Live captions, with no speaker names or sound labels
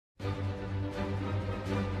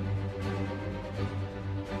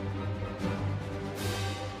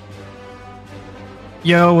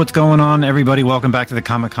Yo, what's going on, everybody? Welcome back to the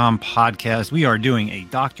Comic Con podcast. We are doing a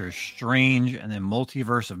Doctor Strange and then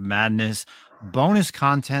Multiverse of Madness bonus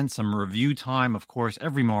content, some review time. Of course,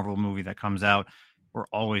 every Marvel movie that comes out, we're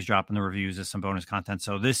always dropping the reviews as some bonus content.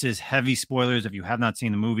 So this is heavy spoilers. If you have not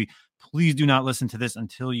seen the movie, please do not listen to this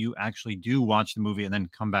until you actually do watch the movie and then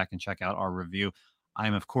come back and check out our review. I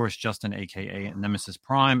am, of course, Justin, aka Nemesis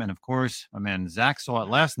Prime, and of course, my man Zach saw it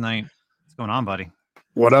last night. What's going on, buddy?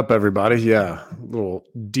 What up, everybody? Yeah, little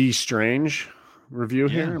D Strange review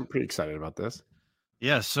here. I'm pretty excited about this.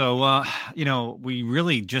 Yeah, so we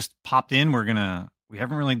really just popped in. We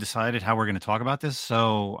haven't really decided how we're gonna talk about this.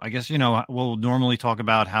 So I guess we'll normally talk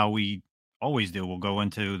about how we always do. We'll go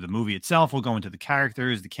into the movie itself, we'll go into the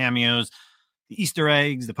characters, the cameos, the Easter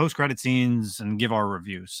eggs, the post-credit scenes, and give our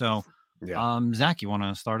review. So Zach, you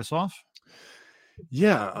wanna start us off?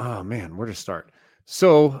 Yeah. Oh man, where to start?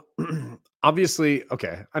 So obviously,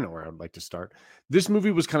 okay, I know where I'd like to start. This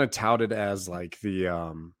movie was kind of touted as like the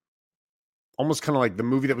almost kind of like the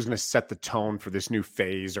movie that was going to set the tone for this new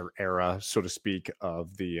phase or era, so to speak,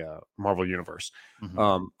 of the Marvel universe.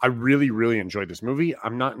 Mm-hmm. I really, really enjoyed this movie.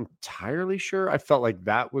 I'm not entirely sure. I felt like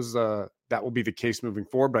that will be the case moving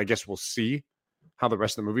forward, but I guess we'll see how the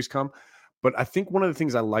rest of the movies come. But I think one of the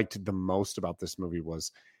things I liked the most about this movie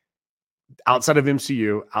was outside of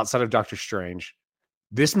MCU, outside of Doctor Strange,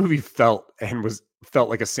 this movie felt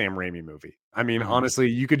like a Sam Raimi movie. I mean, honestly,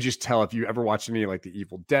 you could just tell if you ever watched any like the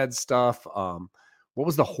Evil Dead stuff. What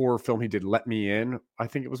was the horror film he did? Let Me In, I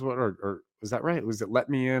think it was. Or was that right? Was it Let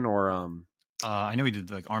Me In or I know he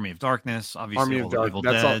did like Army of Darkness, obviously Army of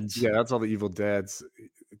Darkness? That's all the Evil Deads.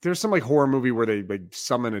 There's some like horror movie where they like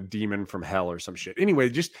summon a demon from hell or some shit. Anyway,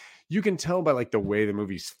 just you can tell by like the way the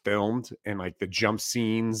movie's filmed and like the jump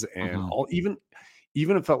scenes and all even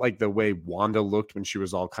it felt like the way Wanda looked when she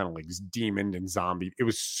was all kind of like demon and zombie. It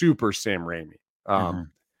was super Sam Raimi.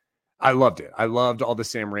 I loved it. I loved all the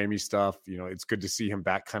Sam Raimi stuff. You know, it's good to see him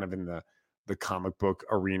back kind of in the comic book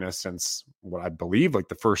arena since what I believe like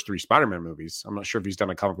the first 3 Spider-Man movies. I'm not sure if he's done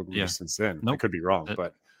a comic book movie since then. Nope. I could be wrong,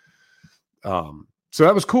 but so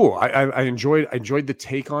that was cool. I enjoyed the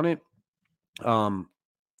take on it.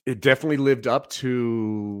 It definitely lived up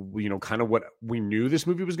to, kind of what we knew this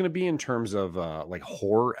movie was going to be in terms of like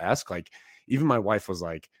horror-esque. Like even my wife was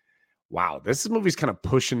like, wow, this movie's kind of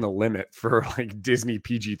pushing the limit for like Disney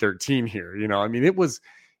PG-13 here. I mean, it was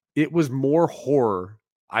more horror,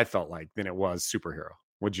 I felt like, than it was superhero.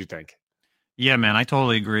 What'd you think? Yeah, man, I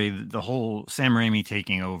totally agree. The whole Sam Raimi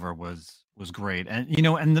taking over was great. And,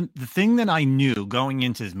 and the thing that I knew going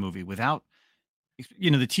into this movie without,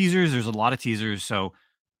 the teasers, there's a lot of teasers. So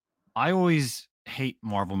I always hate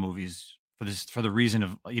Marvel movies for the reason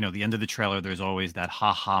of, the end of the trailer, there's always that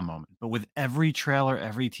ha-ha moment. But with every trailer,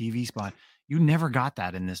 every TV spot, you never got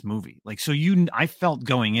that in this movie. Like, so I felt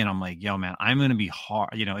going in, I'm like, yo, man, I'm going to be horror.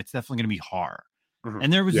 It's definitely going to be horror.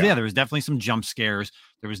 And there was definitely some jump scares.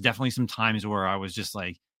 There was definitely some times where I was just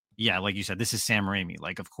like, yeah, like you said, this is Sam Raimi.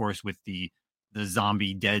 Like, of course, with the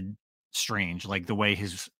zombie dead Strange, like the way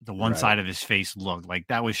the one side of his face looked, like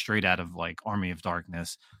that was straight out of like Army of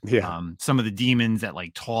Darkness. Some of the demons that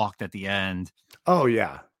like talked at the end. Oh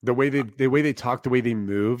yeah, the way they talked, the way they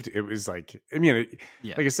moved, it was like, I mean,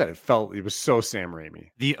 like I said, it was so Sam Raimi.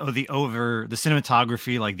 The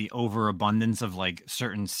cinematography, like the overabundance of like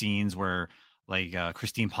certain scenes where like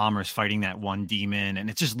Christine Palmer's fighting that one demon and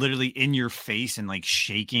it's just literally in your face and like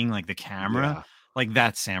shaking like the camera, like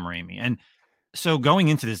that's Sam Raimi. And so going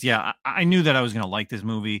into this, I knew that I was going to like this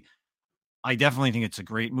movie. I definitely think it's a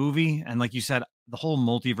great movie. And like you said, the whole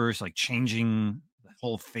multiverse, like changing the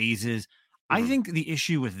whole phases. I think the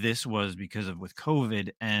issue with this was because with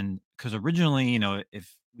COVID and because originally,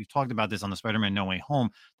 if we've talked about this on the Spider-Man No Way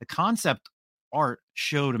Home, the concept art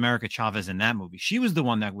showed America Chavez in that movie. She was the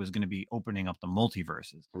one that was going to be opening up the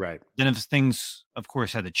multiverses. Right. Then if things, of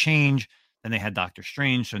course, had to change, then they had Doctor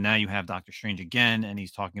Strange. So now you have Doctor Strange again, and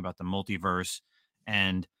he's talking about the multiverse.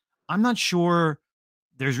 And I'm not sure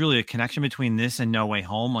there's really a connection between this and No Way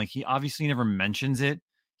Home. Like he obviously never mentions it.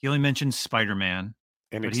 He only mentions Spider-Man.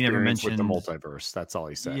 And but he never mentioned the multiverse. That's all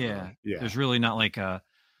he said. Yeah. Right? Yeah. There's really not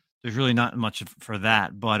there's really not much for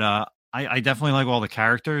that. But I definitely like all the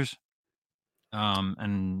characters.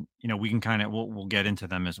 And we can kind of we'll get into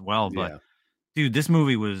them as well. But dude, this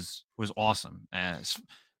movie was awesome. As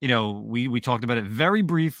we talked about it very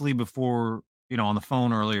briefly before, on the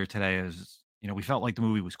phone earlier today. As we felt like the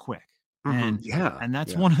movie was quick, and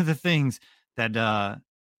that's one of the things that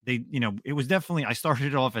they, it was definitely. I started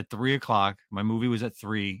it off at 3:00. My movie was at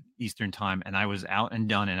 3 Eastern time, and I was out and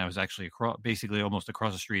done. And I was actually basically almost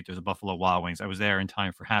across the street. There's a Buffalo Wild Wings. I was there in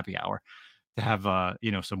time for happy hour. to have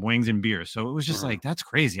some wings and beer. So it was just like, that's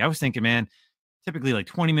crazy. I was thinking, man, typically like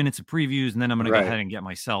 20 minutes of previews, and then I'm gonna go Right. ahead and get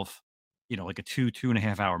myself, like a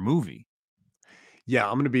 2.5 hour movie. Yeah,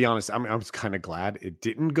 I'm gonna be honest. I was kind of glad it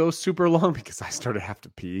didn't go super long because I started to have to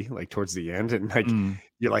pee like towards the end, and like Mm,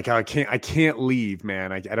 you're like, "Oh, I can't leave,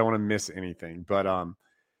 man. I don't want to miss anything." But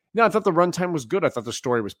no, I thought the runtime was good. I thought the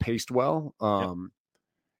story was paced well. yep.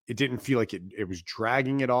 It didn't feel like it was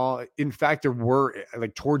dragging at all. In fact, there were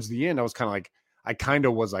like towards the end, I kind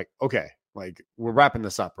of was like, okay, like we're wrapping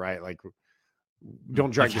this up, right? Like don't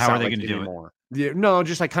Like, drag this how are out they like gonna do it? anymore. Yeah, no,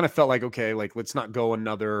 just I kind of felt like, okay, like let's not go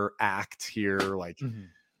another act here, like Mhm,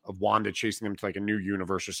 of Wanda chasing them to like a new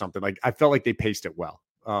universe or something. Like I felt like they paced it well.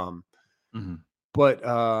 mhm. But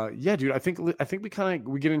yeah, dude, I think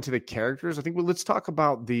we get into the characters. I think let's talk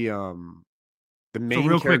about the So main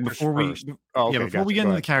real quick characters before we first. Oh, okay, before we gotcha. get Go into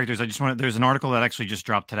the ahead. characters, I just want there's an article that actually just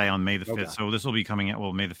dropped today on May the 5th. Okay. So this will be coming out.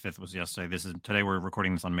 Well, May the 5th was yesterday. This is today. We're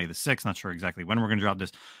recording this on May the 6th. Not sure exactly when we're going to drop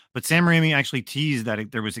this, but Sam Raimi actually teased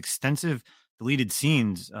that there was extensive deleted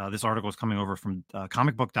scenes. This article is coming over from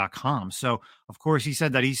comicbook.com. So of course he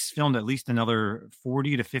said that he's filmed at least another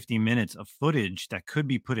 40 to 50 minutes of footage that could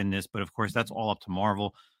be put in this, but of course that's all up to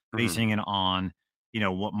Marvel, Mhm. basing it on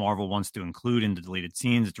what Marvel wants to include in the deleted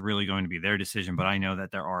scenes. It's really going to be their decision. But I know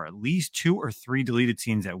that there are at least 2 or 3 deleted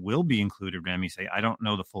scenes that will be included. Remy say, I don't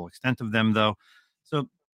know the full extent of them though. So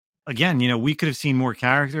again, we could have seen more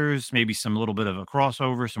characters, maybe some little bit of a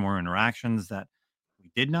crossover, some more interactions that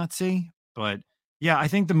we did not see. But yeah, I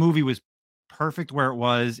think the movie was perfect where it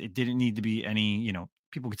was. It didn't need to be any,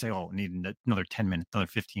 people could say, oh, it needed another 10 minutes, another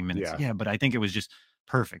 15 minutes. Yeah. Yeah, but I think it was just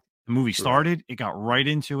perfect. The movie Right. started, it got right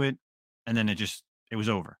into it, and then it was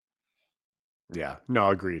over. Yeah.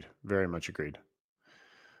 No, agreed. Very much agreed.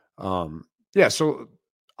 Yeah, so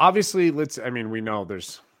obviously I mean, we know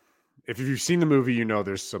there's if you've seen the movie,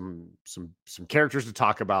 there's some characters to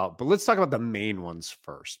talk about, but let's talk about the main ones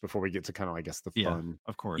first before we get to kind of I guess the Yeah, fun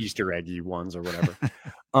of course. Easter eggy ones or whatever.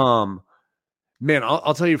 Um Man,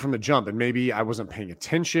 I'll tell you from the jump, and maybe I wasn't paying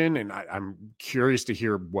attention, and I'm curious to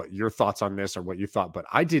hear what your thoughts on this or what you thought, but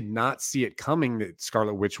I did not see it coming that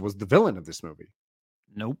Scarlet Witch was the villain of this movie.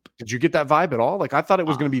 Nope. Did you get that vibe at all? Like, I thought it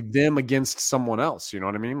was Uh, going to be them against someone else. You know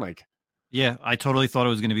what I mean? Like, yeah, I totally thought it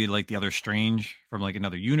was gonna be like the other Strange from like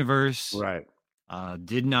another universe. right,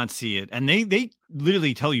 Did not see it. And they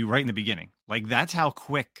literally tell you right in the beginning. Like that's how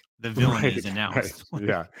quick the villain is right, right. announced. Like,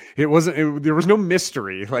 Yeah, it wasn't. There was no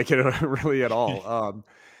mystery, like really at all.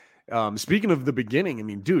 Speaking of the beginning, I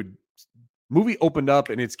mean, dude, movie opened up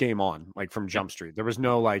and it's game on, like from yep. Jump Street. There was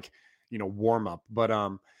no like, warm up, but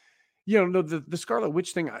no, the Scarlet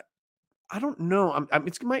Witch thing. I don't know.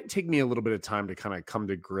 It might take me a little bit of time to kind of come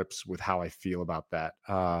to grips with how I feel about that.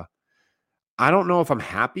 I don't know if I'm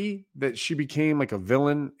happy that she became like a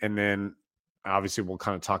villain, and then obviously we'll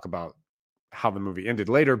kind of talk about how the movie ended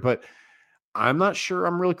later. But I'm not sure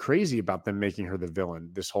I'm really crazy about them making her the villain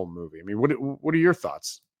this whole movie. I mean, what are your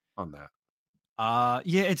thoughts on that?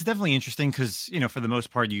 Yeah, it's definitely interesting because for the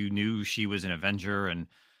most part, you knew she was an Avenger, and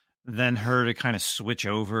then her to kind of switch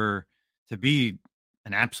over to be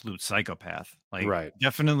an absolute psychopath. Like, Right.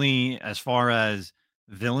 definitely, as far as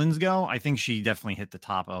villains go, I think she definitely hit the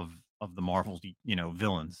top of the Marvel,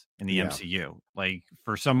 villains in the Yeah. MCU. Like,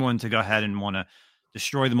 for someone to go ahead and want to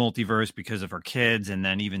destroy the multiverse because of her kids, and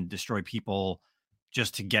then even destroy people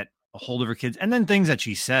just to get a hold of her kids, and then things that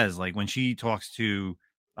she says, like when she talks to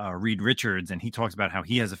Reed Richards, and he talks about how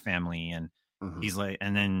he has a family, and Mhm. he's like,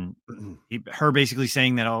 and then her basically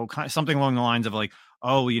saying that, oh, something along the lines of like,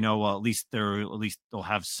 oh, well, at least they'll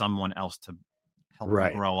have someone else to help them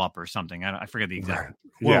Right. grow up or something. I forget the exact Right.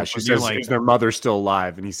 Yeah. quote, She but you're says, like, "Is their mother still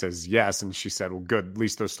alive?" And he says, "Yes." And she said, "Well, good. At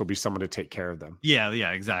least there'll still be someone to take care of them." yeah,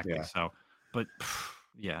 exactly. Yeah. So, but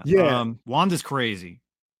yeah, Yeah. Wanda's crazy.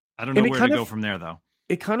 I don't know And it where to kind go of from there though.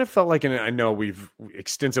 It kind of felt like, and I know we've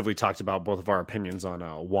extensively talked about both of our opinions on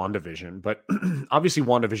WandaVision, but obviously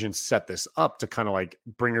WandaVision set this up to kind of like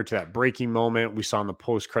bring her to that breaking moment. We saw in the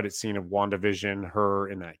post-credit scene of WandaVision, her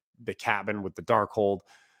in the cabin with the Darkhold.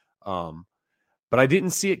 Um, but I didn't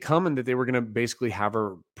see it coming that they were going to basically have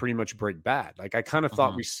her pretty much break bad. Like I kind of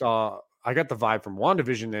thought Uh-huh. I got the vibe from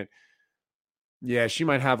WandaVision that, yeah, she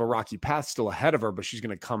might have a rocky path still ahead of her, but she's going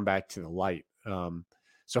to come back to the light.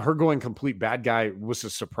 So her going complete bad guy was a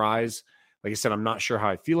surprise. Like I said, I'm not sure how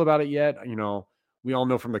I feel about it yet. We all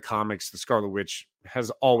know from the comics the Scarlet Witch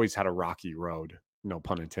has always had a rocky road. No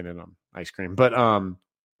pun intended on ice cream, but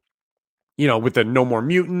with the no more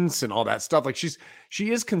mutants and all that stuff, like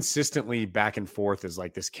she is consistently back and forth as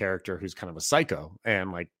like this character who's kind of a psycho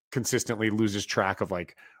and like consistently loses track of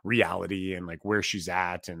like reality and like where she's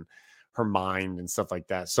at and her mind and stuff like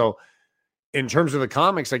that. So In terms of the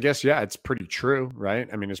comics, I guess, yeah, it's pretty true, right?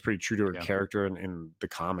 I mean, it's pretty true to her Yeah. character in the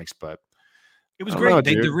comics, but It I was don't know, great.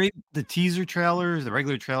 They dude. the teaser trailers, the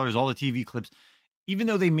regular trailers, all the TV clips, even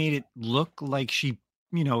though they made it look like she,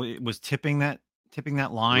 it was tipping that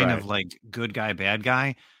line Right. of like good guy, bad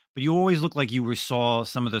guy, but you always look like you were saw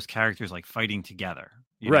some of those characters like fighting together,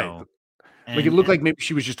 Right. Like, it and looked like maybe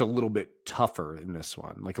she was just a little bit tougher in this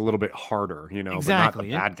one, like, a little bit harder, but not the exactly.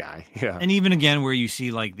 bad guy. Yeah. And even again, where you see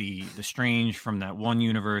like the Strange from that one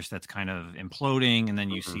universe that's kind of imploding, and then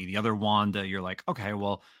you Mhm. see the other Wanda, you're like, okay,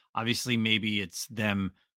 well, obviously maybe it's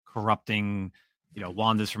them corrupting,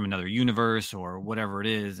 Wanda's from another universe or whatever it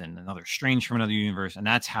is, and another Strange from another universe, and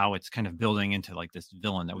that's how it's kind of building into like this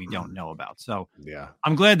villain that we don't know about. So Yeah.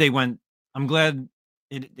 I'm glad they went. I'm glad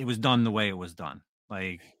it was done the way it was done.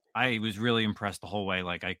 Like I was really impressed the whole way.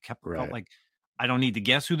 Like I kept felt Right. like I don't need to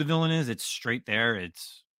guess who the villain is. It's straight there.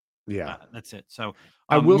 Yeah. That's it. So,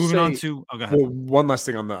 I will moving on say, to go ahead. well, one last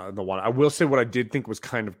thing on the one. I will say what I did think was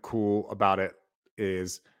kind of cool about it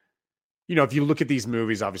is, if you look at these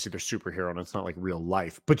movies, obviously they're superhero and it's not like real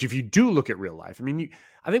life. But if you do look at real life, I mean,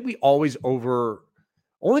 I think we always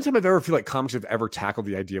only time I've ever feel like comics have ever tackled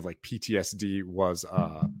the idea of like PTSD was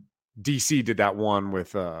DC did that one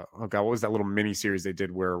with oh god, what was that little mini series they did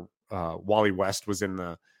where Wally West was in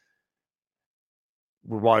the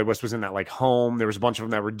where Wally West was in that like home. There was a bunch of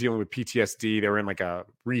them that were dealing with PTSD. They were in like a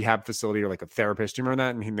rehab facility or like a therapist. Do you remember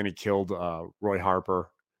that? And then he killed Roy Harper.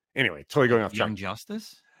 Anyway, totally Like going off track. Young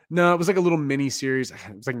Justice? No, it was like a little mini series. It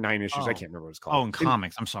was like 9 issues. I Oh. can't remember what it's Oh, called. in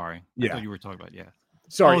comics. I'm sorry. I Yeah. thought you were talking about, yeah.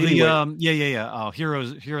 Sorry. Oh, Anyway, yeah. Oh,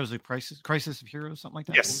 Heroes of Crisis of Heroes, something like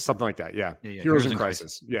that. yes, something like that. Yeah. Yeah. Heroes in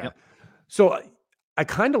Crisis. Yeah. Yep. So I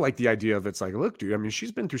kind of like the idea of it's like, look, dude, I mean,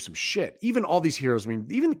 she's been through some shit. Even all these heroes, I mean,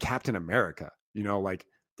 even Captain America, like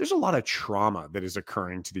there's a lot of trauma that is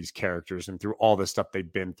occurring to these characters and through all the stuff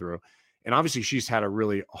they've been through. And obviously she's had a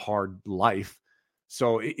really hard life.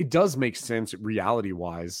 So it does make sense reality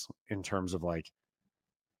wise in terms of like,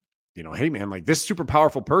 hey man, like this super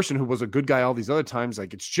powerful person who was a good guy all these other times,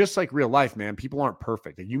 like it's just like real life, man. People aren't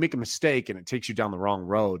perfect. Like, you make a mistake and it takes you down the wrong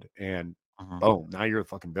road and boom, now you're a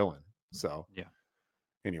fucking villain. So Yeah.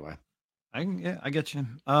 anyway. I get you.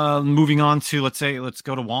 Moving on to let's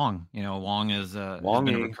go to Wong. Wong has been a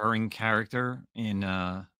Wong-y. recurring character in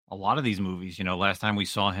a lot of these movies. Last time we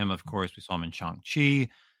saw him, of course, we saw him in Shang-Chi.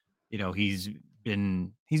 He's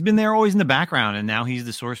been there always in the background, and now he's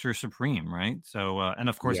the Sorcerer Supreme, right? So and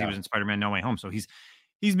of course he Yeah. was in Spider-Man No Way Home. So he's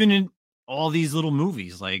been in all these little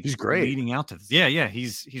movies, like He's great. leading out to this. Yeah.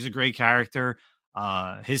 He's a great character.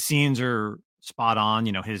 His scenes are spot on.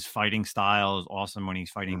 His fighting style is awesome when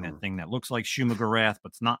he's fighting that thing that looks like Shumagarath, but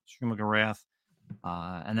it's not Shumagarath.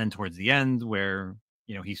 And then towards the end, where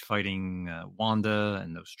he's fighting Wanda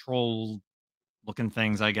and those troll looking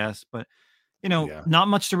things, I guess. But Yeah. not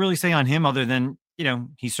much to really say on him other than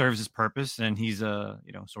he serves his purpose and he's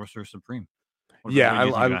Sorcerer Supreme. What Yeah, do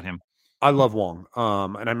you think about him? I love Wong.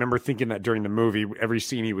 And I remember thinking that during the movie, every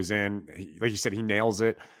scene he was in, like you said, he nails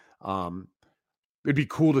it. It'd be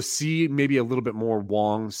cool to see maybe a little bit more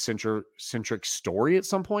Wong centric story at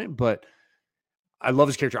some point, but I love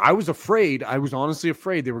his character. I was honestly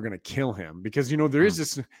afraid they were going to kill him because, there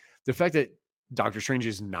is the fact that Doctor Strange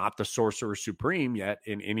is not the Sorcerer Supreme yet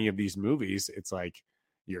in any of these movies. It's like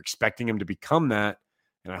you're expecting him to become that.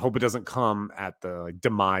 And I hope it doesn't come at the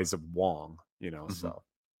demise of Wong, so.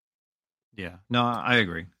 Yeah, no, I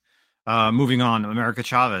agree. Moving on, America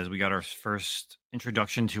Chavez. We got our first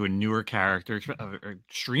introduction to a newer character,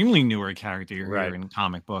 extremely newer character here Right. in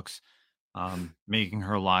comic books, making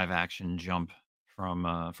her live action jump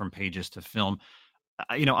from pages to film.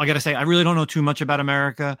 I got to say, I really don't know too much about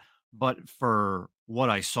America, but for what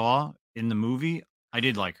I saw in the movie, I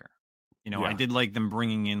did like her. I did like them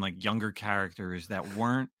bringing in like younger characters that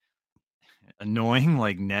weren't annoying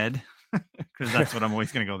like Ned, because that's what I'm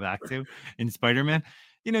always going to go back to in Spider-Man.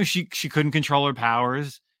 She couldn't control her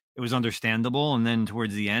powers. It was understandable. And then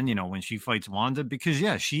towards the end, when she fights Wanda, because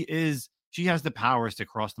she has the powers to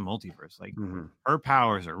cross the multiverse. Like her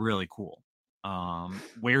powers are really cool.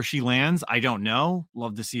 Where she lands, I don't know.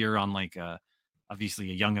 Love to see her on like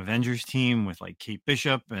obviously a Young Avengers team with like Kate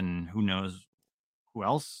Bishop and who knows who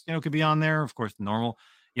else could be on there. Of course, the normal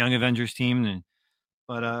Young Avengers team.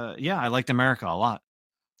 But I liked America a lot.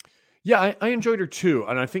 Yeah, I enjoyed her too.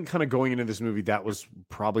 And I think kind of going into this movie, that was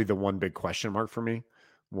probably the one big question mark for me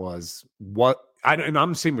was and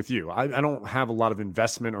I'm the same with you. I don't have a lot of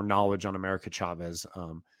investment or knowledge on America Chavez.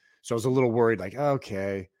 So I was a little worried, like,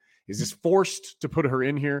 okay, is this forced to put her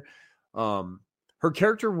in here? Her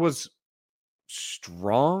character was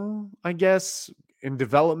strong, I guess. in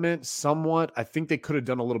development somewhat. I think they could have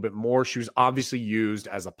done a little bit more. She was obviously used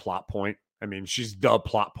as a plot point. I mean, she's the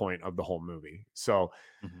plot point of the whole movie. So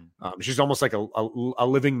she's almost like a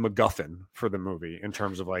living MacGuffin for the movie in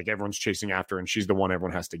terms of like everyone's chasing after her and she's the one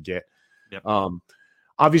everyone has to get. Yep.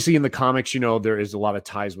 Obviously in the comics, there is a lot of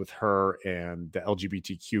ties with her and the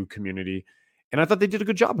LGBTQ community. And I thought they did a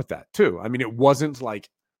good job with that too. I mean, it wasn't like,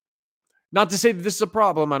 not to say that this is a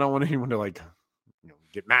problem. I don't want anyone to like,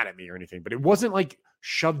 get mad at me or anything, but it wasn't like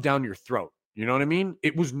shoved down your throat. You know what I mean?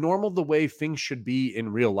 It was normal the way things should be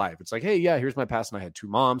in real life. It's like, hey, yeah, here's my past, and I had 2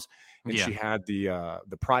 moms, and she had the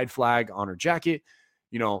pride flag on her jacket.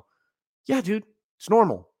 Yeah, dude, it's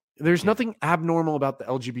normal. There's nothing abnormal about the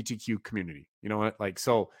LGBTQ community. You know what? Like,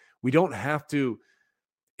 so we don't have to.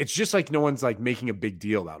 It's just like no one's like making a big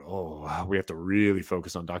deal about, oh, we have to really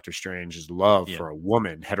focus on Doctor Strange's love for a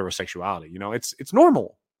woman, heterosexuality. It's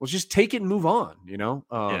normal. Let's just take it and move on.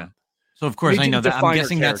 So of course I know that. I'm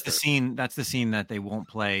guessing that's the scene. That's the scene that they won't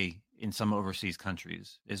play in some overseas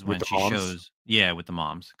countries is when she shows, with the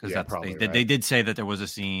moms, because they did say that there was a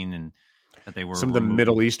scene and that they were some of the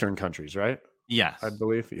Middle Eastern countries, right? Yes, I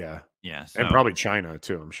believe. Yeah. So, and probably China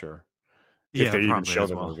too. I'm sure. If they even show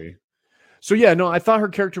the movie. So I thought her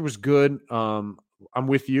character was good. I'm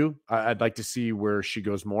with you. I'd like to see where she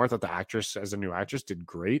goes more. I thought the actress, as a new actress, did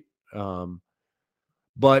great.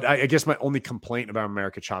 But I guess my only complaint about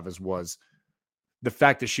America Chavez was the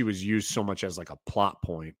fact that she was used so much as like a plot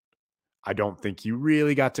point. I don't think you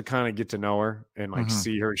really got to kind of get to know her and like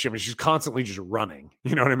see her. She's constantly just running.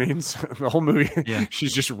 You know what I mean? So the whole movie,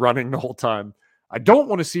 she's just running the whole time. I don't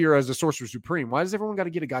want to see her as a Sorcerer Supreme. Why does everyone got to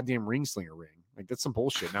get a goddamn ring slinger ring? Like, that's some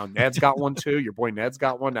bullshit. Now Ned's got one too. Your boy Ned's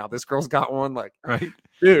got one. Now this girl's got one. Like, right,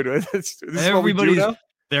 dude, this everybody's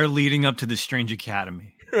they're leading up to the Strange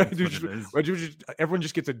Academy. Everyone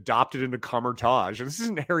just gets adopted into Camertage. And this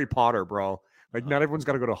isn't Harry Potter, bro. Like, not everyone's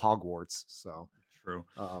got to go to Hogwarts. So true.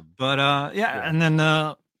 And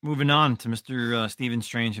then moving on to Mr. Stephen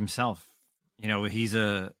Strange himself.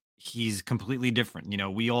 He's completely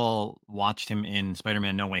different. We all watched him in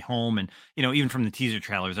Spider-Man No Way Home, and even from the teaser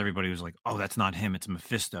trailers, everybody was like, "Oh, that's not him. It's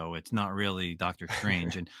Mephisto. It's not really Doctor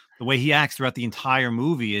Strange." And the way he acts throughout the entire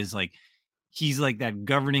movie is like he's like that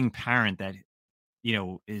governing parent that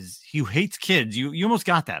he hates kids. You almost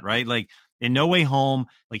got that, right? Like in No Way Home,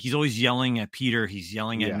 like he's always yelling at Peter, he's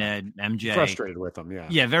yelling at Ned, MJ. Frustrated with him,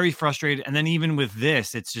 Yeah, very frustrated. And then even with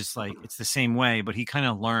this, it's just like it's the same way, but he kind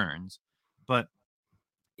of learns. But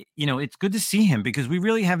it's good to see him because we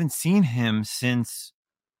really haven't seen him since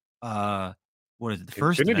what is it? The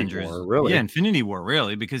first Infinity Avengers, War, really? Yeah, Infinity War,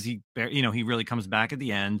 really, because he really comes back at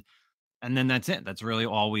the end. And then that's it. That's really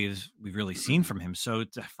all we've really seen from him. So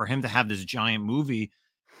for him to have this giant movie,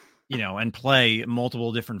 and play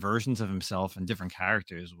multiple different versions of himself and different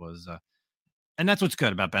characters was, and that's what's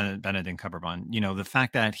good about Benedict Cumberbatch. The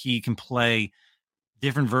fact that he can play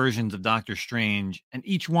different versions of Doctor Strange, and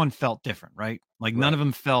each one felt different, right? Like none of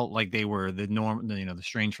them felt like they were the norm, the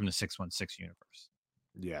Strange from the 616 universe.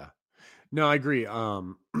 Yeah, no, I agree.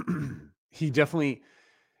 He definitely.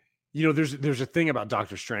 There's a thing about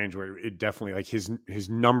Doctor Strange where it definitely like his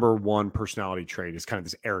number one personality trait is kind of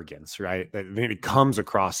this arrogance, right? That it comes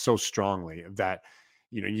across so strongly that,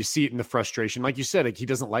 you see it in the frustration. Like you said, like he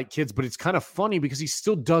doesn't like kids, but it's kind of funny because he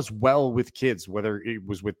still does well with kids, whether it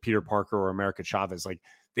was with Peter Parker or America Chavez. Like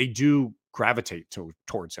they do gravitate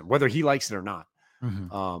towards him, whether he likes it or not.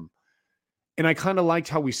 And I kind of liked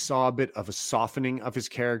how we saw a bit of a softening of his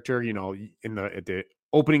character, at the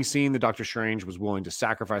opening scene, the Doctor Strange was willing to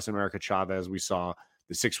sacrifice America Chavez. We saw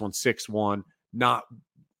the 616 one not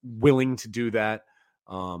willing to do that.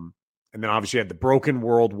 And then obviously you had the Broken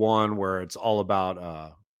World one where it's all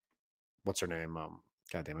about what's her name?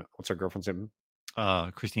 God damn it. What's her girlfriend's name?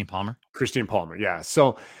 Christine Palmer. Christine Palmer. Yeah.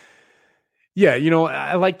 So yeah,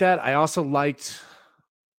 I like that. I also liked,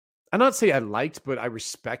 I'm not say I liked, but I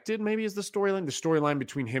respected maybe is the storyline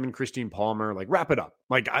between him and Christine Palmer, like wrap it up.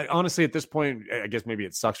 Like I honestly, at this point, I guess maybe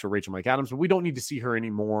it sucks for Rachel McAdams, but we don't need to see her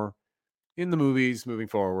anymore in the movies moving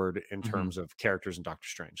forward in terms of characters in Doctor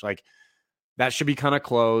Strange. Like that should be kind of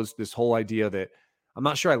closed. This whole idea that I'm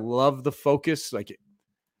not sure I love the focus. Like I'm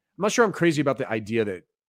not sure I'm crazy about the idea that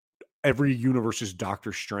every universe's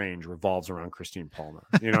Doctor Strange revolves around Christine Palmer.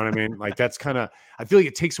 You know what I mean? Like that's kind of, I feel like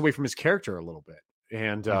it takes away from his character a little bit.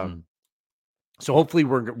 And so hopefully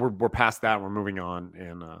we're past that. We're moving on,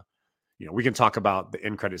 and we can talk about the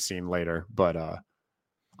end credit scene later. But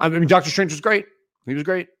I mean, Doctor Strange was great. He was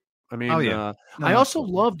great. I mean, I also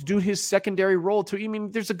loved doing his secondary role too. I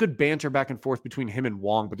mean, there's a good banter back and forth between him and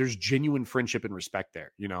Wong, but there's genuine friendship and respect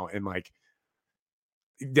there. And like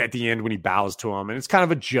at the end when he bows to him, and it's kind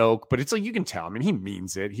of a joke, but it's like you can tell. I mean, he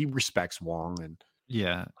means it. He respects Wong, and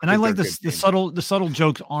Yeah, I and I think they're like a good this team. the subtle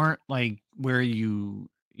jokes aren't like where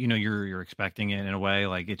you're expecting it in a way.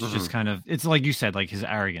 Like it's just Mhm. kind of it's like you said, like his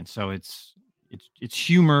arrogance. So it's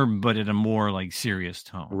humor, but at a more like serious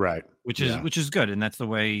tone, Right. Yeah. which is good, and that's the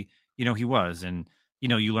way he was, and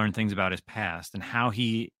you learn things about his past and how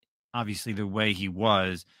he obviously the way he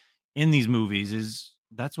was in these movies is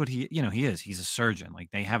that's what he is. He's a surgeon. Like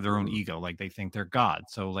they have their own Mhm. ego. Like they think they're God.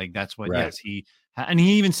 So like that's what Right. yes and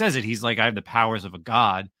he even says it. He's like I have the powers of a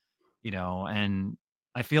god, and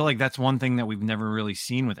I feel like that's one thing that we've never really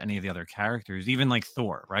seen with any of the other characters, even like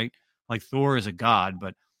Thor, right? Like Thor is a god,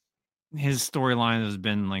 but his storyline has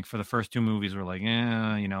been like for the first two movies, we're like,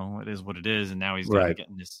 yeah, it is what it is, and now he's kind of Right.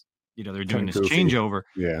 getting this, they're Kind doing of this goofy. changeover.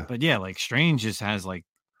 Yeah. But yeah, like Strange just has like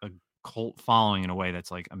a cult following in a way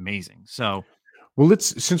that's like amazing. So, Well,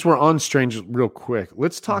 since we're on Strange real quick,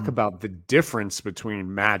 let's talk mhm, about the difference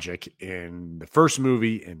between magic in the first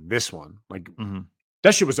movie and this one. Like mhm.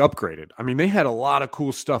 that shit was upgraded. I mean, they had a lot of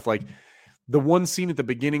cool stuff. Like the one scene at the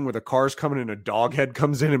beginning where the car's coming and a dog head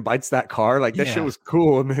comes in and bites that car, like that shit Yeah, was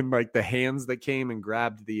cool. And then like the hands that came and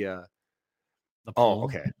grabbed the the oh, pole.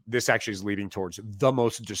 okay. This actually is leading towards the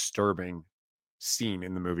most disturbing scene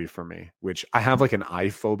in the movie for me, which I have like an eye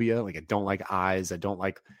phobia. Like I don't like eyes. I don't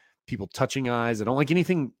like people touching eyes. I don't like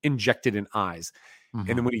anything injected in eyes. And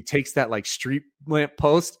then Mhm. when he takes that like street lamp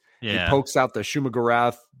post and he Yeah, pokes out the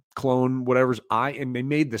Shumagarath clone, whatever's eye, and they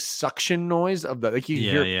made the suction noise of the like you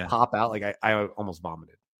hear yeah, it yeah. pop out. Like I almost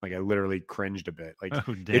vomited. Like I literally cringed a bit. Like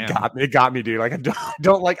Oh damn. it got me, dude. Like I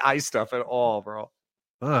don't like eye stuff at all, bro.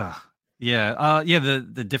 Ugh. Yeah. Yeah.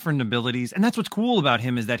 The different abilities, and that's what's cool about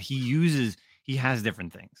him is that he has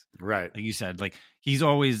different things. Right. Like you said, like he's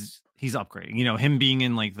upgrading. Him being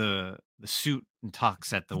in like the suit and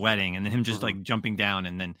tux at the wedding, and then him just Mhm. like jumping down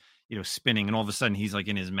and then spinning, and all of a sudden he's like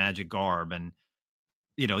in his magic garb, and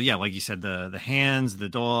yeah, like you said, the hands, the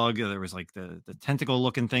dog, there was like the tentacle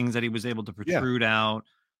looking things that he was able to Yeah. protrude out.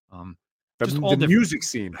 Um, The just all the different music things.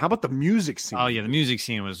 scene. How about the music Oh scene? yeah, the music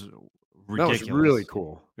scene was That was really ridiculous.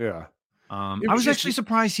 cool. Yeah. It I was was just actually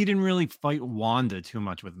surprised he didn't really fight Wanda too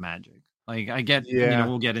much with magic. Like I get, yeah.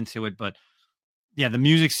 we'll get into it, but yeah, the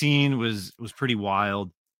music scene was pretty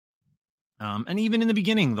wild. And even in the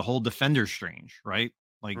beginning, the whole Defender Strange, right?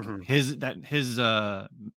 Like Mhm. his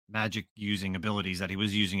magic using abilities that he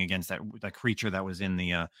was using against that creature that was in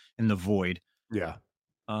the void. Yeah.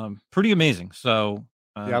 Pretty amazing. So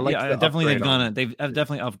Yeah, I yeah, liked the definitely upgrade on they've yeah.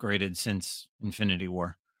 definitely upgraded since Infinity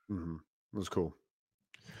War. Mhm. It was cool.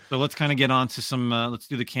 So let's kind of get on to some let's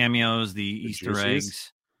do the cameos, the The Easter juices?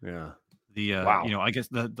 eggs, Yeah. the Wow. I guess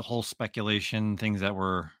the whole speculation, things that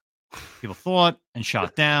were people thought and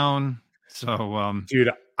shot down. So Dude,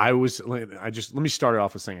 I was like I just let me start it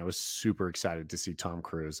off with saying I was super excited to see Tom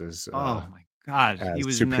Cruise oh my god, he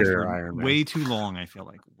was in that Superior for Iron Man. way too long, I feel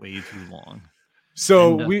like way too long.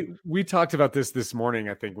 So And we talked about this morning,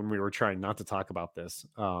 I think, when we were trying not to talk about this.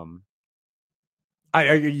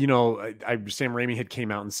 Sam Raimi had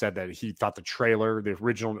came out and said that he thought the trailer, the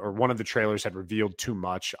original or one of the trailers, had revealed too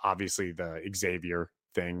much. Obviously, the Xavier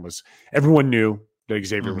thing was everyone knew that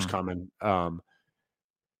Xavier was mhm, coming,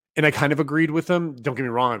 and I kind of agreed with him. Don't get me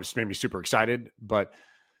wrong; it just made me super excited. But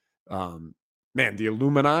um, man, the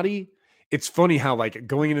Illuminati. It's funny how like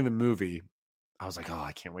going into the movie, I was like, oh,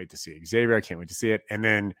 I can't wait to see Xavier. I can't wait to see it, and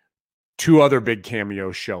then two other big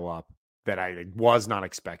cameos show up that I was not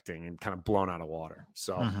expecting and kind of blown out of water.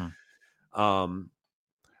 So, mhm. um,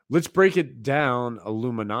 let's break it down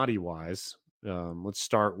Illuminati wise. Let's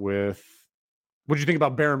start with what do you think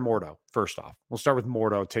about Baron Mordo? First off, we'll start with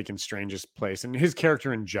Mordo taking Strange's place and his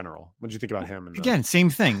character in general. What do you think about him? And the Again, same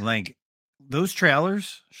thing. Like those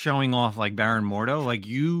trailers showing off like Baron Mordo, like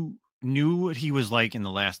you knew what he was like in the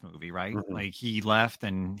last movie, right? Mhm. Like he left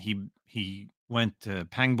and he went to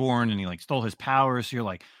Pangborn and he like stole his powers. So you're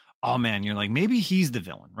like, oh man, you're like maybe he's the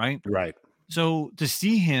villain, right? Right, So to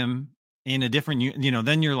see him in a different,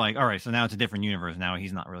 then you're like, all right, so now it's a different universe. Now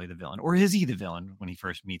he's not really the villain, or is he the villain when he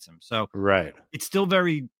first meets him? So right. it's still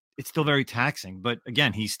very, it's still very taxing. But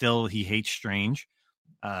again, he hates Strange.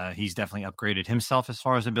 He's definitely upgraded himself as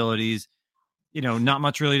far as abilities. Not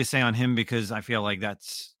much really to say on him because I feel like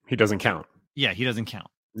that's He doesn't count. yeah, he doesn't count.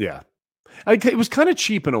 Yeah, it was kind of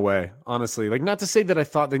cheap in a way, honestly. Like, not to say that I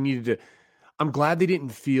thought they needed to. I'm glad they didn't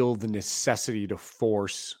feel the necessity to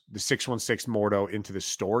force the 616 Mordo into the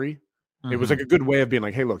story. It was like Hmm. a good way of being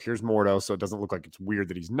like, hey, look, here's Mordo. So it doesn't look like it's weird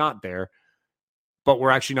that he's not there. but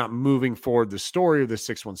we're actually not moving forward the story of the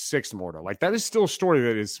 616 Mordo. Like that is still a story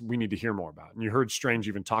that is we need to hear more about. And you heard Strange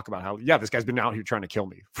even talk about how, yeah, this guy's been out here trying to kill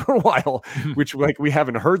me for a while, which like we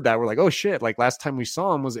haven't heard that. We're like, oh shit. Like last time we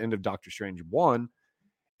saw him was the end of Doctor Strange 1.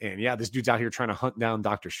 And yeah, this dude's out here trying to hunt down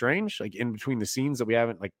Doctor Strange, like in between the scenes that we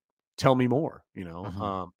haven't like tell me more, you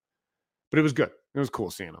know. But it was good. It was cool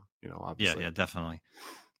seeing him, you know, obviously. Yeah, definitely.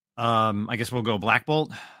 I guess we'll go Black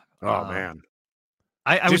Bolt. Oh man.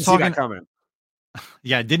 I was talking. See that coming.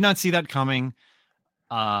 Yeah, I did not see that coming.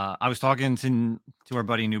 I was talking to our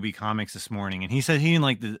buddy Newbie Comics this morning, and he said he didn't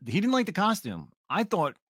like the costume. I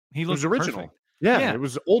thought he looked original. Perfect. Yeah, it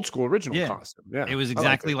was old school original costume. Yeah, it was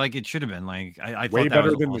exactly like it should have been. Like I way thought that better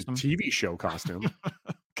was than awesome. the TV show costume.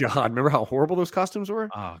 God, remember how horrible those costumes were?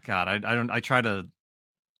 Oh God, I don't. I try to.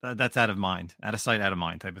 That's out of mind, out of sight, out of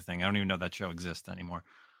mind type of thing. I don't even know that show exists anymore.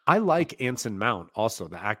 I like Anson Mount, also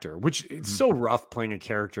the actor, which it's so rough playing a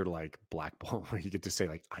character like Black Bolt where you get to say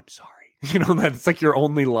like, I'm sorry. You know, that's like your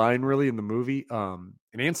only line really in the movie. And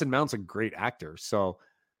Anson Mount's a great actor. So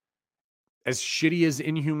as shitty as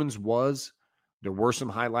Inhumans was, there were some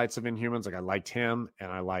highlights of Inhumans. Like I liked him,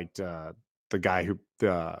 and I liked the guy who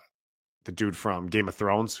the dude from Game of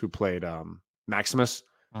Thrones who played Maximus.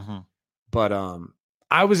 But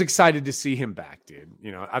I was excited to see him back, dude.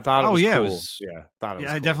 You know, I thought it was cool.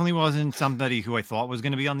 I definitely wasn't somebody who I thought was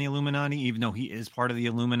going to be on the Illuminati, even though he is part of the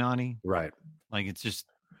Illuminati. Right. Like it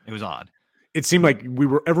was odd. It seemed like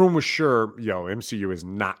everyone was sure, MCU is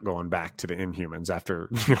not going back to the Inhumans after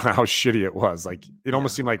how shitty it was. Like it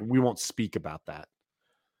almost seemed like we won't speak about that.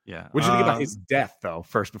 Yeah. What do you think about his death though?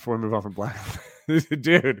 First, before we move on from Black,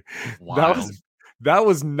 dude, that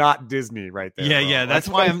was not Disney right there. Yeah. That's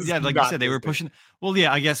why I'm. Yeah, like you said, they were pushing. Well,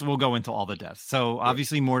 yeah. I guess we'll go into all the deaths. So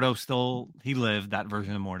obviously, Mordo he lived. That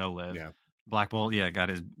version of Mordo lived. Yeah. Black Bolt, got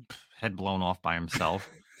his head blown off by himself.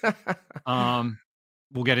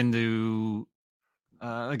 We'll get into.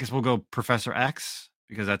 I guess we'll go Professor X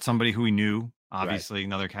because that's somebody who we knew. Obviously,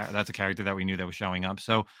 that's a character that we knew that was showing up.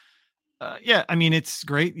 So, I mean, it's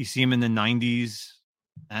great. You see him in the '90s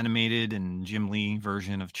animated and Jim Lee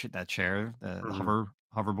version of that chair, the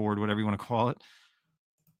hoverboard, whatever you want to call it.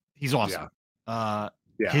 He's awesome.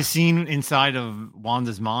 His scene inside of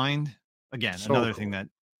Wanda's mind, again, so another thing that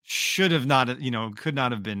should have not, could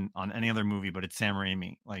not have been on any other movie, but it's Sam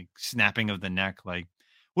Raimi, like snapping of the neck. Like,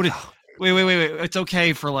 what is, wait. It's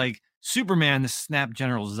okay for like Superman to snap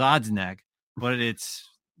General Zod's neck, but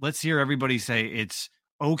let's hear everybody say it's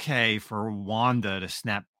okay for Wanda to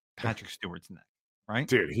snap Patrick Stewart's neck. Right?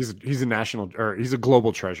 Dude, he's a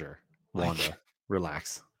global treasure. Wanda,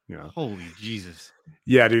 relax. Holy Jesus.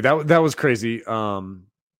 Yeah, dude, that was crazy.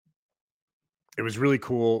 It was really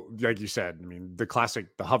cool. Like you said, I mean, the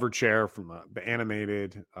classic, the hover chair from the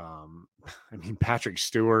animated. I mean, Patrick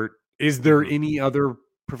Stewart. Is there any other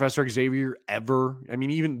Professor Xavier ever? I mean,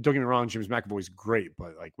 even don't get me wrong, James McAvoy's great,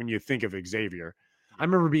 but like when you think of Xavier, I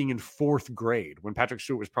remember being in 4th grade when Patrick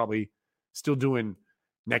Stewart was probably still doing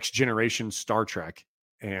Next Generation Star Trek,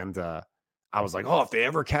 and I was like, oh, if they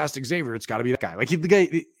ever cast Xavier, it's got to be that guy. Like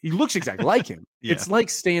he looks exactly like him. It's like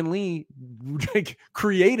Stan Lee like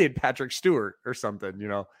created Patrick Stewart or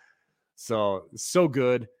something, so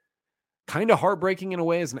good. Kind of heartbreaking in a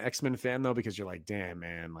way as an X-Men fan though, because you're like, damn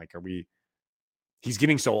man, like he's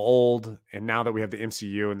getting so old, and now that we have the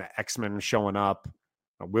MCU and the X-Men showing up,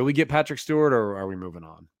 will we get Patrick Stewart or are we moving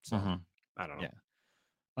on? So I don't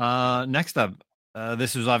know. Next up.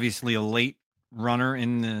 This was obviously a late runner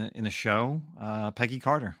in the show. Peggy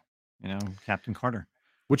Carter, Captain Carter,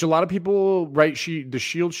 which a lot of people the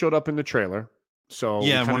Shield showed up in the trailer. So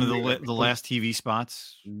one of the last TV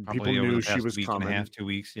spots. People knew she was week coming. And a half, 2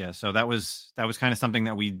 weeks. Yeah, so that was kind of something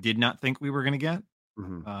that we did not think we were going to get.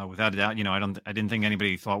 Without a doubt, I didn't think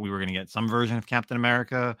anybody thought we were going to get some version of Captain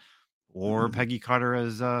America or Peggy Carter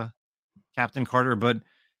as Captain Carter, but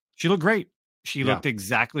she looked great. She looked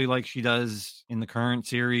exactly like she does in the current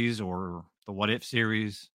series or the What If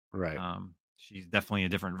series. Right. She's definitely a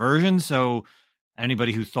different version. So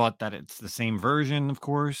anybody who thought that it's the same version, of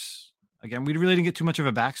course, again, we really didn't get too much of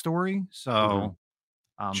a backstory. So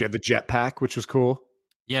she had the jetpack, which was cool.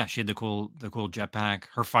 Yeah, she had the cool jetpack.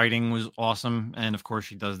 Her fighting was awesome. And of course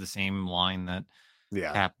she does the same line that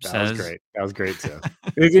Cap says. That was great too.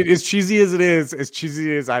 As cheesy as it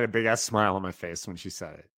is, I had a big ass smile on my face when she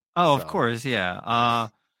said it. Oh, of course, yeah.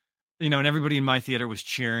 And everybody in my theater was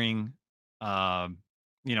cheering,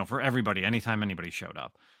 for everybody, anytime anybody showed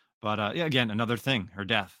up. But again, another thing, her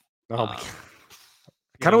death. Oh my God.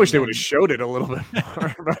 I kind of wish they would have showed it a little bit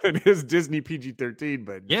more, but it is Disney PG-13,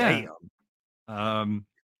 but damn.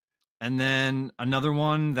 And then another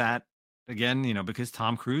one that again, because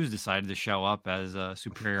Tom Cruise decided to show up as a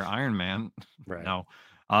superior Iron Man. Right. No,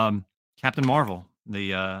 um, Captain Marvel,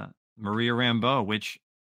 the Maria Rambeau, which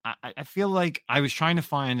I feel like I was trying to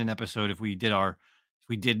find an episode if we did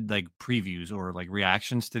like previews or like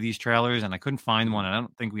reactions to these trailers, and I couldn't find Mhm. one. And I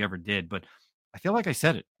don't think we ever did, but I feel like I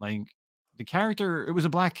said it. Like the character, it was a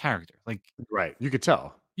black character. Like Right. You could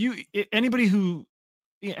tell. anybody who,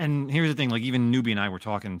 yeah, and here's the thing, like even Newbie and I were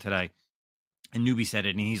talking today, and Newbie said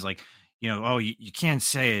it, and he's like, oh, you can't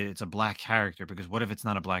say it's a black character because what if it's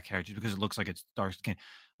not a black character because it looks like it's dark skin.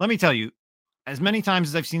 Let me tell you, as many times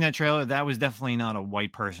as I've seen that trailer, that was definitely not a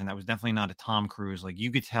white person. That was definitely not a Tom Cruise. Like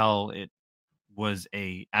you could tell it was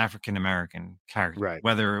a African American character, Right.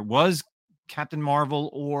 whether it was Captain Marvel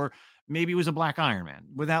or maybe it was a Black Iron Man,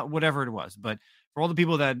 without whatever it was. But for all the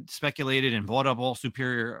people that speculated and bought up all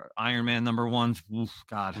superior Iron Man number ones, oof,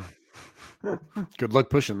 God, Good luck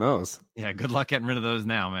pushing those. yeah, good luck getting rid of those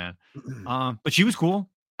now, man. But she was cool.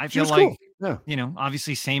 I She feel was cool. like, Yeah.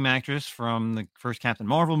 obviously same actress from the first Captain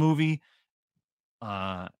Marvel movie,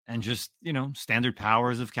 and just standard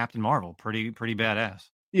powers of Captain Marvel, pretty badass.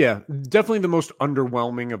 Yeah, definitely the most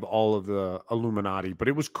underwhelming of all of the Illuminati, but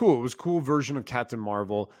it was cool. It was a cool version of Captain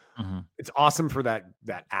Marvel. Hmm. It's awesome for that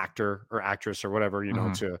actor or actress or whatever,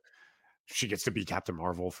 Hmm. to she gets to be Captain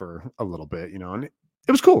Marvel for a little bit, and it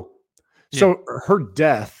was cool. Yeah. So her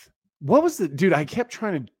death, what was the dude? I kept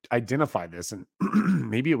trying to identify this, and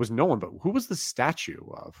maybe it was no one, but who was the statue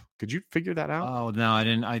of? Could you figure that out? Oh no, I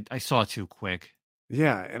didn't. I saw it too quick.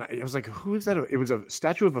 Yeah, and I was like, who is that? It was a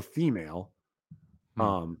statue of a female. Hmm.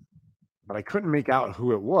 Um, but I couldn't make out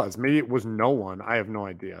who it was. Maybe it was no one. I have no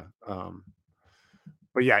idea.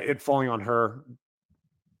 But yeah, it falling on her,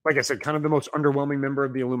 like I said, kind of the most underwhelming member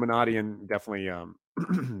of the Illuminati, and definitely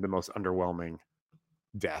the most underwhelming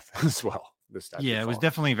death as well. The statue Yeah, it was falling.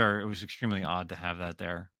 definitely it was extremely odd to have that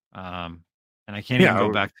there. And I can't even Yeah.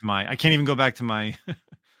 go back to my. I can't even go back to my.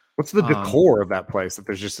 What's the um, decor of that place? That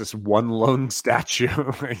there's just this one lone statue.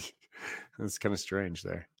 Like, it's kind of strange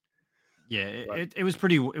there. Yeah, But it was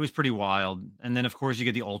pretty wild. And then of course you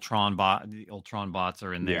get the Ultron bot. The Ultron bots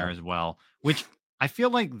are in yeah, there as well, which I feel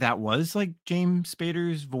like that was like James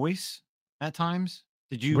Spader's voice at times.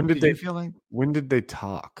 when did Did they you feel like when did they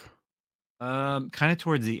talk? kind of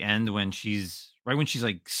towards the end when she's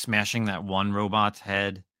like smashing that one robot's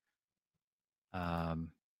head. I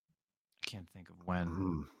can't think of when.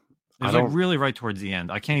 Hmm. It I was like don't. really right towards the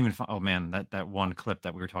end. I can't even oh man, that one clip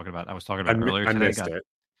that we were talking about. I was talking about earlier I today missed got. it.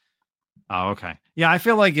 Oh, okay. Yeah, I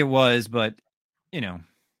feel like it was, but you know,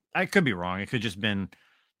 I could be wrong. It could just been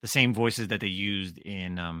the same voices that they used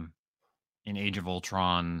in Age of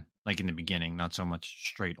Ultron, like in the beginning, not so much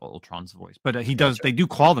straight Ultron's voice. But Gotcha. they do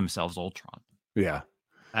call themselves Ultron. Yeah.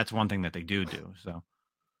 That's one thing that they do. So,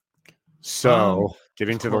 So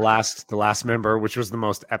getting of to course, the last member, which was the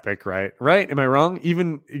most epic, right? Right? Am I wrong?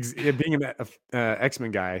 Even it being an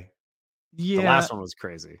X-Men guy, the yeah, last one was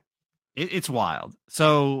crazy. it's wild.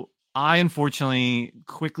 So I unfortunately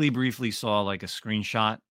quickly, briefly saw like a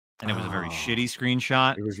screenshot, and it was a very Oh, shitty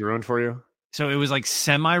screenshot. it was ruined for you. So it was like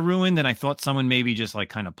semi ruined, and I thought someone maybe just like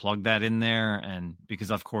kind of plugged that in there, and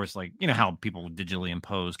because of course, like how people digitally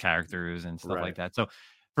impose characters and stuff like Right. that. So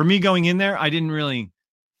for me going in there, I didn't really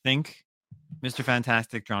think Mr.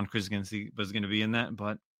 Fantastic, John Krasinski was going to be in that,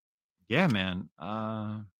 but yeah, man,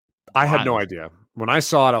 I had no wild. idea. When I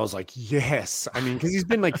saw it, I was like, yes. I mean, because he's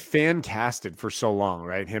been like fan casted for so long,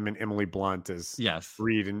 right? Him and Emily Blunt as Yes.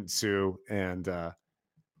 Reed and Sue. And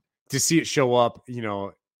to see it show up,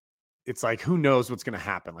 it's like, who knows what's going to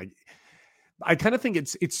happen? Like, I kind of think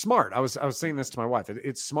it's smart. I was saying this to my wife.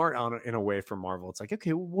 It's smart in a way for Marvel. It's like,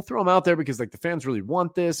 okay, we'll throw them out there because like the fans really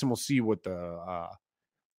want this, and we'll see what the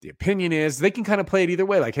opinion is. They can kind of play it either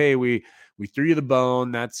way. Like, hey, we threw you the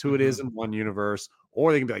bone. That's who it Hmm. is in one universe.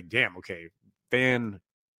 Or they can be like, damn, okay, fans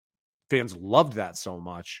loved that so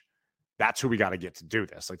much. That's who we got to get to do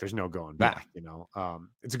this. Like, there's no going Yeah. back.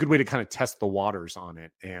 It's a good way to kind of test the waters on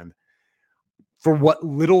it. And for what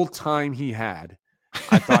little time he had,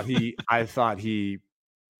 I thought he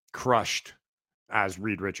crushed as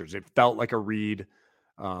Reed Richards. It felt like a Reed,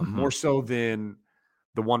 Hmm. more so than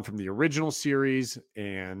the one from the original series,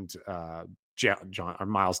 and John or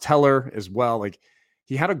Miles Teller as well. Like,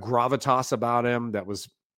 he had a gravitas about him that was,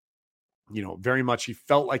 very much. He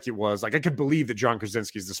felt like it was like I could believe that John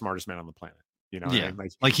Krasinski is the smartest man on the planet. You know what I Yeah. mean?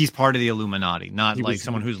 Like, Like he's part of the Illuminati, not he like was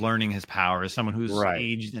someone who's learning his powers, someone who's right.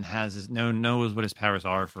 aged and knows what his powers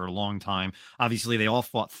are for a long time. Obviously, they all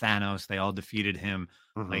fought Thanos, they all defeated him.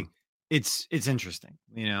 Mhm. Like it's interesting,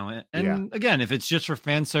 Yeah, And again, if it's just for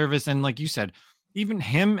fan service, and like you said, even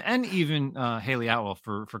him and even Haley Atwell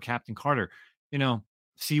for Captain Carter, you know.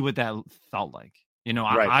 see what that felt like. You know,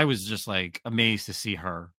 Right. I was just like amazed to see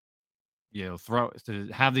her, to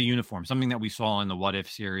have the uniform, something that we saw in the What If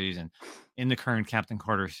series and in the current Captain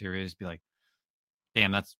Carter series, be like,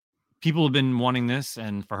 damn, that's people have been wanting this,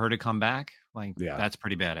 and for her to come back, like Yeah. that's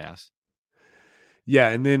pretty badass. Yeah,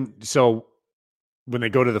 and then so when they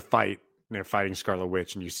go to the fight and they're fighting Scarlet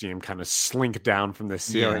Witch and you see him kind of slink down from the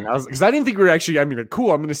ceiling. Yeah. I was because I didn't think we were actually, I mean,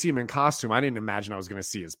 cool, I'm gonna see him in costume. I didn't imagine I was gonna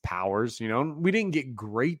see his powers, you know. We didn't get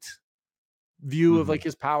great view of Mhm. like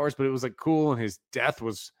his powers, but it was like cool, and his death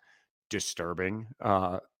was disturbing,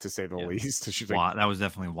 to say the Yeah. least. She's like That was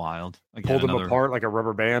definitely wild. Again, pulled him another apart like a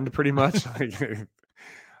rubber band, pretty much. Like,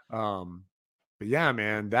 um, but yeah,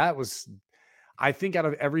 man, that was I think out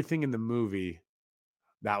of everything in the movie,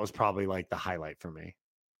 that was probably like the highlight for me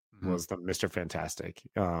Mhm. was the Mr. Fantastic.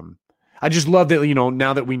 I just love that, you know,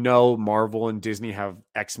 now that we know Marvel and Disney have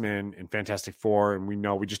X-Men and Fantastic Four, and we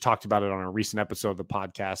know we just talked about it on a recent episode of the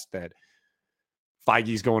podcast that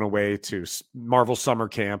Feige's going away to Marvel summer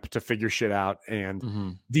camp to figure shit out. And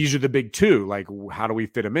Mhm. these are the big two. Like, how do we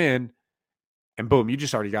fit them in? And boom, you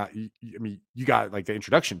just already got, I mean, you got like the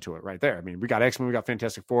introduction to it right there. I mean, we got X-Men, we got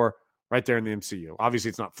Fantastic Four right there in the MCU. Obviously,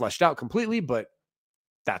 it's not fleshed out completely, but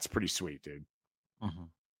that's pretty sweet, dude. Mhm.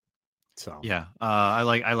 So, Yeah, I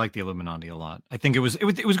like the Illuminati a lot. I think it was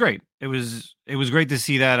great. It was great to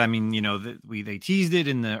see that. I mean, they teased it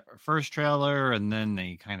in the first trailer, and then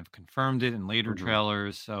they kind of confirmed it in later mhm,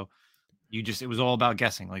 trailers. So it was all about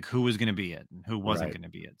guessing, like who was going to be it and who wasn't right. going to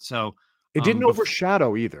be it. So, It didn't but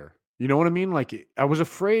overshadow either. You know what I mean? Like, I was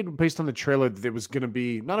afraid based on the trailer that it was going to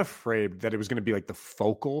be not afraid that it was going to be like the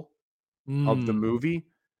focal of the movie.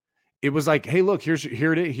 It was like, hey, look, here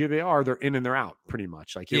it is, here they are. They're in and they're out, pretty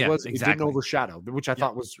much. Like yeah, it didn't exactly. overshadow, which I Yeah.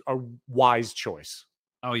 thought was a wise choice.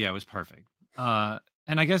 Oh yeah, it was perfect. And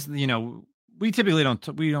I guess we don't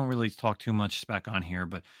really talk too much spec on here,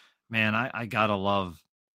 but man, I gotta love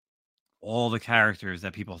all the characters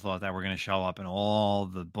that people thought that were going to show up and all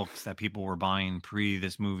the books that people were buying pre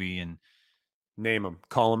this movie. And Name them,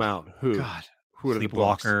 call them out. God, Who are the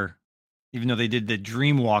books? Sleepwalker, even though they did the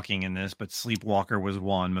dream walking in this, but Sleepwalker was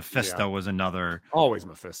one, Yeah, Mephisto was another, always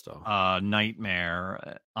Mephisto.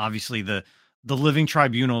 Nightmare, obviously the living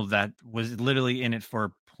tribunal that was literally in it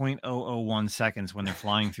for 0.001 seconds when they're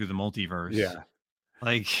flying through the multiverse. Yeah,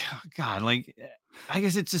 Like, God, like, I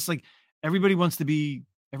guess it's just like everybody wants to be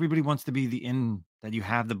everybody wants to be the in that you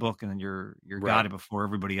have the book and then you're got right, it before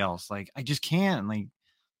everybody else. Like, I just can't. Like,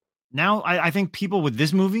 now I think people with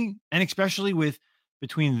this movie, and especially with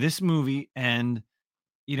between this movie and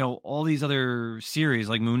all these other series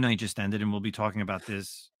like Moon Knight just ended, and we'll be talking about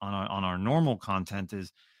this on our normal content,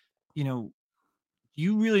 is you know,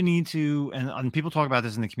 you really need to, and people talk about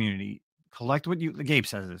this in the community, collect what you Gabe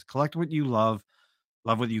says this, collect what you love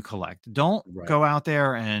what you collect. Don't right. go out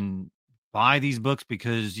there and buy these books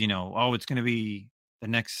because, oh, it's going to be the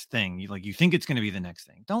next thing. You think it's going to be the next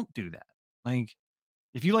thing. Don't do that. Like,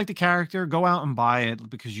 if you like the character, go out and buy it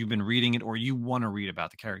because you've been reading it or you want to read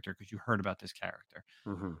about the character because you heard about this character.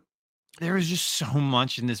 Hmm. There is just so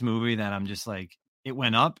much in this movie that I'm just like, it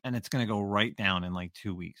went up and it's going to go right down in like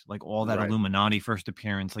 2 weeks. Like all that Right. Illuminati first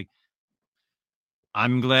appearance. Like,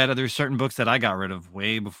 I'm glad that there's certain books that I got rid of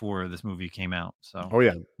way before this movie came out. So, Oh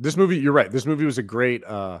yeah, this movie. You're right. This movie was a great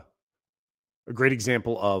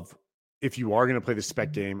example of if you are going to play the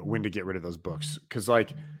spec game, when to get rid of those books. Because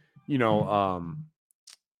like, you know,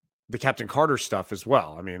 the Captain Carter stuff as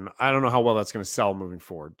well. I mean, I don't know how well that's going to sell moving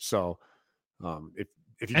forward. So,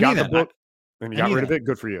 if you any of got the that. book and you got Any of rid of that. it,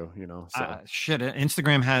 good for you. You know, so Shit,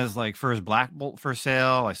 Instagram has like first Black Bolt for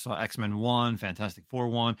sale. I saw X-Men 1, Fantastic Four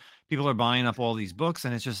 1. People are buying up all these books,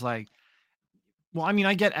 and it's just like, well, I mean,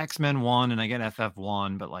 I get X-Men 1 and I get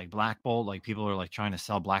FF1, but like Black Bolt, like people are like trying to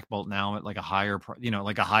sell Black Bolt now at like a higher,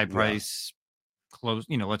 like a high yeah, price, close,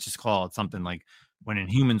 let's just call it something like when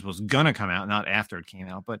Inhumans was gonna come out, not after it came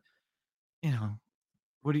out. But you know,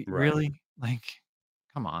 what do you right. really like?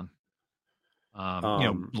 Come on.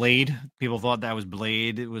 Um, Blade. People thought that was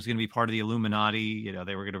Blade. It was going to be part of the Illuminati.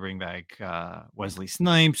 They were going to bring back Wesley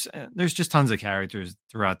Snipes. There's just tons of characters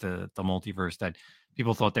throughout the multiverse that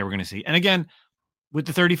people thought they were going to see. And again, with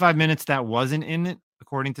the 35 minutes that wasn't in it,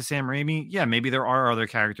 according to Sam Raimi, yeah, maybe there are other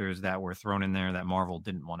characters that were thrown in there that Marvel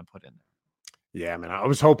didn't want to put in there. yeah, man. I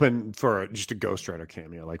was hoping for just a Ghost Rider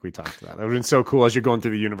cameo, like we talked about. That would have been so cool as you're going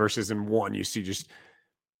through the universes. In one, you see just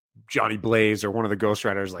Johnny Blaze or one of the Ghost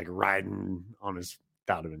Riders like riding on his.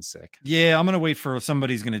 That would have been sick. Yeah, I'm gonna wait for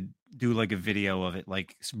somebody's gonna do like a video of it,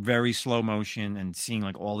 like very slow motion and seeing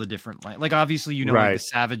like all the different like obviously like the Right.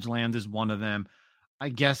 Savage Land is one of them. I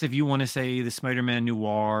guess if you want to say the Spider-Man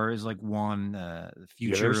Noir is like one, the Yeah, there's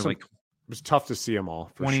future, some like was tough to see them all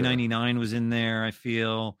for sure. 2099 was in there, I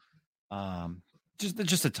feel. Um,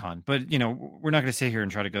 just a ton. But we're not going to sit here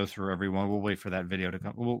and try to go through everyone. We'll wait for that video to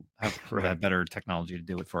come. We'll have better technology to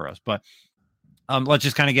do it for us. But let's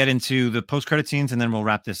just kind of get into the post-credit scenes and then we'll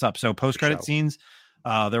wrap this up. So post-credit scenes,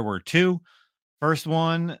 there were two. First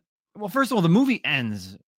one, well, first of all, the movie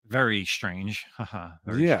ends very strange.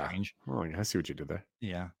 Very strange. Oh, I see what you did there.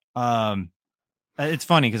 Yeah. It's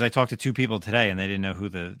funny because I talked to two people today and they didn't know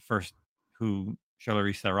who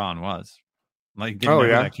Charlize Theron was. Like, didn't know who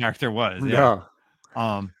that character was. Yeah.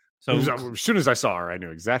 So as soon as I saw her, I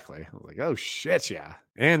knew exactly. I was like, oh shit, yeah.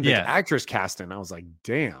 And the actress casting, I was like,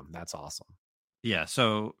 damn, that's awesome. Yeah,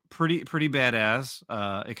 so pretty badass.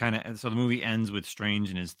 So the movie ends with Strange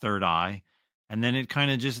in his third eye, and then it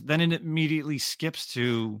immediately skips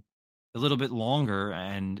to a little bit longer,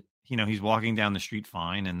 and he's walking down the street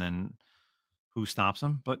fine, and then who stops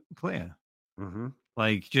him but Clea? Mm-hmm.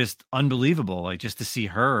 Like, just unbelievable, like, just to see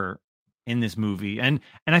her in this movie, and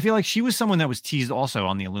I feel like she was someone that was teased also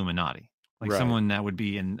on the Illuminati, like someone that would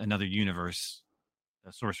be in another universe,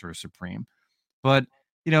 a Sorcerer Supreme, but.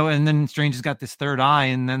 And then Strange has got this third eye,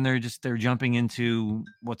 and then they're jumping into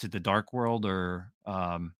what's it, the Dark World, or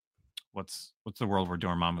what's the world where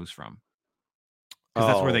Dormammu's from? Because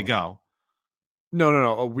that's where they go. No.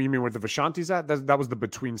 Oh, we mean where the Vishanti's at? That was the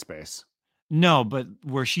between space. No, but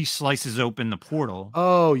where she slices open the portal.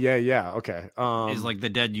 Oh yeah. Okay. Is like the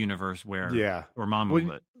dead universe where Dormammu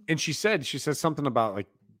lit. And she says something about like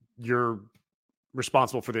you're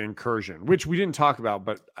responsible for the incursion, which we didn't talk about,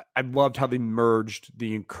 but I loved how they merged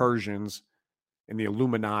the incursions and the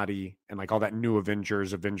Illuminati and like all that new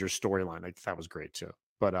Avengers storyline. Like that was great too.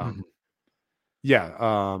 But I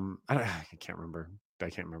can't remember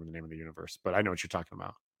the name of the universe, but I know what you're talking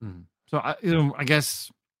about. Mm-hmm. So I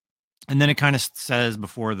guess, and then it kind of says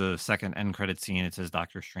before the second end credit scene, it says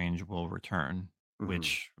Doctor Strange will return.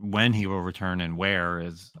 Which when he will return and where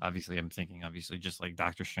is obviously, I'm thinking just like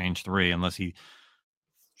Doctor Strange 3, unless he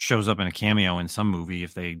shows up in a cameo in some movie,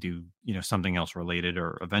 if they do something else related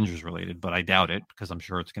or Avengers related, but I doubt it because I'm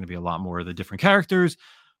sure it's going to be a lot more of the different characters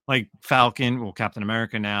like Falcon, Captain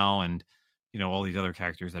America now, and all these other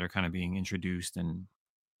characters that are kind of being introduced, and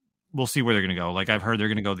we'll see where they're going to go. Like I've heard they're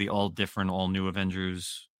going to go the all new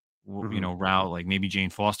Avengers route. Like maybe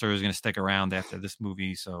Jane Foster is going to stick around after this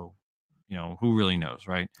movie, so who really knows,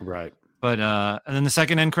 right? Right. But and then the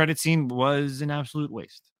second end credit scene was an absolute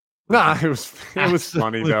waste. Nah, it was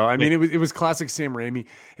funny though. I mean, it was classic Sam Raimi.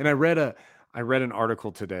 And I read an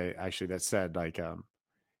article today actually that said like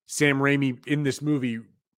Sam Raimi in this movie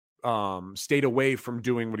stayed away from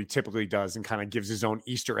doing what he typically does and kind of gives his own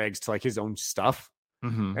Easter eggs to like his own stuff.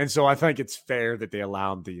 Mm-hmm. And so I think it's fair that they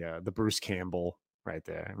allowed the Bruce Campbell right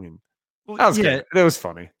there. I mean, that was good. That was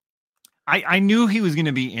funny. I knew he was going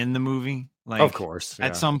to be in the movie, like, of course,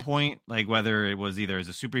 at some point, like whether it was either as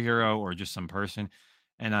a superhero or just some person.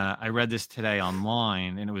 And I read this today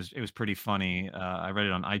online, and it was pretty funny. I read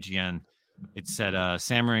it on IGN. It said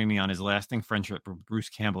Sam Raimi on his lasting friendship with Bruce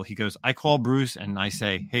Campbell. He goes, "I call Bruce and I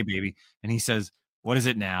say, 'Hey, baby,' and he says, 'What is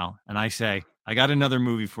it now?' And I say, 'I got another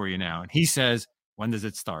movie for you now.' And he says, 'When does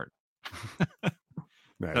it start?'"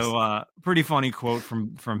 Nice. So pretty funny quote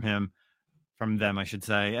from them, I should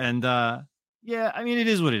say. And yeah, I mean, it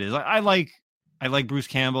is what it is. I like Bruce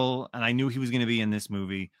Campbell, and I knew he was going to be in this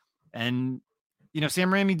movie. And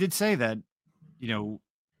Sam Raimi did say that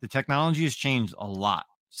the technology has changed a lot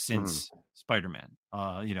since Spider-Man.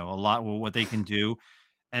 A lot what they can do,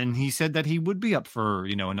 and he said that he would be up for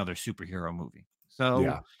another superhero movie.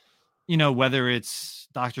 So whether it's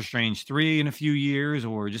Doctor Strange 3 in a few years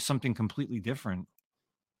or just something completely different.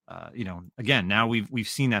 Again, now we've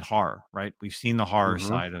seen that horror, right? We've seen the horror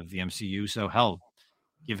side of the MCU. So hell,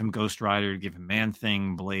 give him Ghost Rider, give him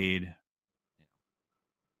Man-Thing, Blade.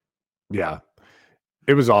 Yeah,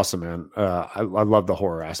 it was awesome, man. I love the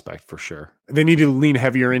horror aspect for sure. They need to lean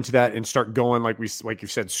heavier into that and start going like you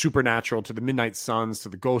said, Supernatural to the Midnight Suns to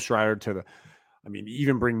the Ghost Rider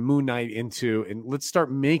even bring Moon Knight into, and let's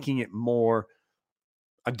start making it more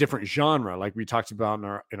a different genre, like we talked about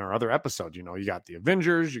in our other episode. You got the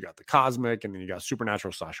Avengers, you got the cosmic, and then you got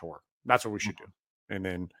supernatural / horror. That's what we should do. And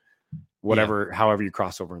then however you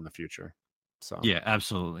cross over in the future. So yeah,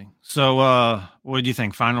 absolutely. So what did you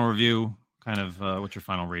think? Final review, kind of what's your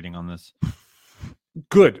final rating on this?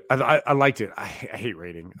 Good. I liked it. I hate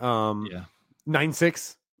rating.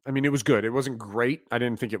 9.6. I mean, it was good. It wasn't great. I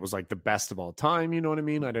didn't think it was like the best of all time. You know what I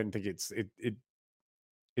mean? I didn't think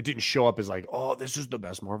it didn't show up as like, oh, this is the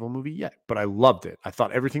best Marvel movie yet. But I loved it. I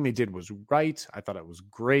thought everything they did was right. I thought it was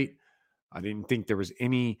great. I didn't think there was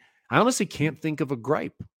any. I honestly can't think of a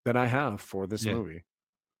gripe that I have for this movie.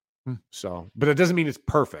 Hmm. So, but it doesn't mean it's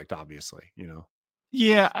perfect, obviously,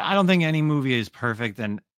 Yeah, I don't think any movie is perfect,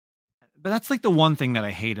 but that's like the one thing that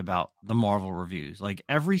I hate about the Marvel reviews. Like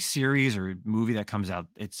every series or movie that comes out,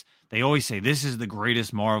 they always say this is the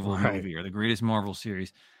greatest Marvel Right. movie or the greatest Marvel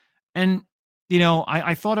series. And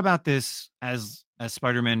I thought about this as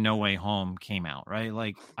Spider-Man No Way Home came out, right?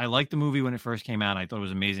 Like I liked the movie when it first came out. I thought it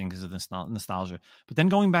was amazing because of the nostalgia. But then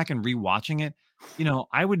going back and rewatching it,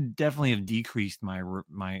 I would definitely have decreased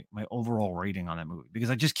my overall rating on that movie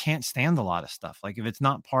because I just can't stand a lot of stuff. Like if it's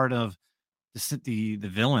not part of the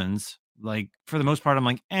villains, like for the most part, I'm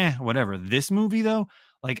like, whatever. This movie though,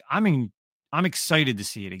 like I'm excited to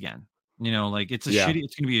see it again. Like Yeah.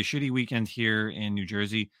 it's gonna be a shitty weekend here in New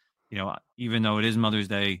Jersey, even though it is Mother's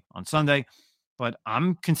Day on Sunday. But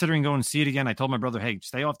I'm considering going to see it again. I told my brother, hey,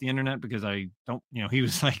 stay off the internet because I don't, he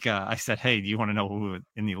was like, I said, hey, do you want to know who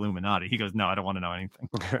in the Illuminati? He goes, no, I don't want to know anything.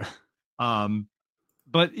 Um,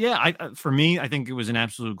 but yeah, for me, I think it was an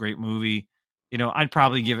absolute great movie. I'd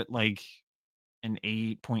probably give it like an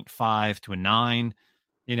 8.5 to a 9,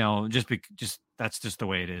 just that's just the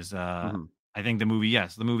way it is. Mhm. I think the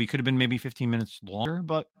movie could have been maybe 15 minutes longer,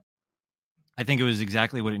 but I think it was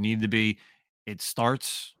exactly what it needed to be. It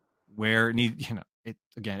starts where it needs,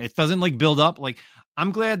 it doesn't like build up. Like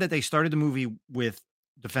I'm glad that they started the movie with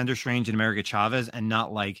Defender Strange and America Chavez and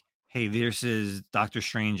not like, hey, this is Doctor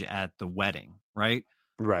Strange at the wedding, right?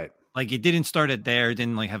 Right. Like it didn't start at there, it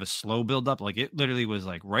didn't like have a slow build up. Like it literally was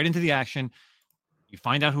like right into the action. You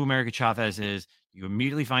find out who America Chavez is, you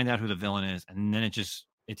immediately find out who the villain is, and then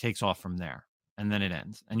it takes off from there. And then it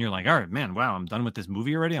ends. And you're like, all right, man, wow, I'm done with this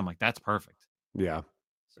movie already. I'm like, that's perfect. Yeah.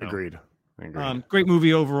 So Agreed. Agreed. great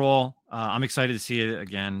movie overall. I'm excited to see it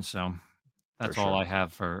again. So For that's all sure. I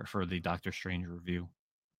have for the Doctor Strange review.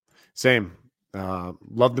 Same.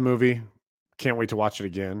 Love the movie. Can't wait to watch it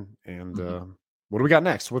again. And Mhm. what do we got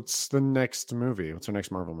next? What's the next movie? What's our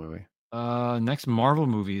next Marvel movie? Next Marvel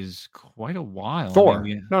movie is quite a while. I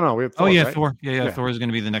mean, Thor. No, we have oh Thor, yeah, right? Thor. Yeah, Yeah. Thor is going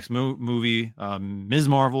to be the next movie. Ms.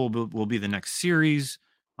 Marvel will be the next series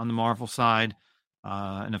on the Marvel side,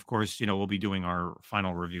 and of course, we'll be doing our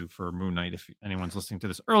final review for Moon Knight if anyone's listening to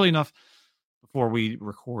this early enough before we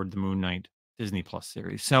record the Moon Knight Disney Plus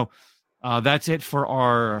series. So that's it for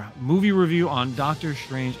our movie review on Doctor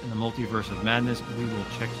Strange and the Multiverse of Madness. We will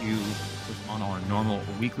check you on our normal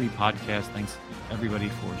weekly podcast. Thanks everybody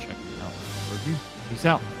for checking out the review. Peace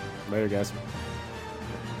out. Later, guys.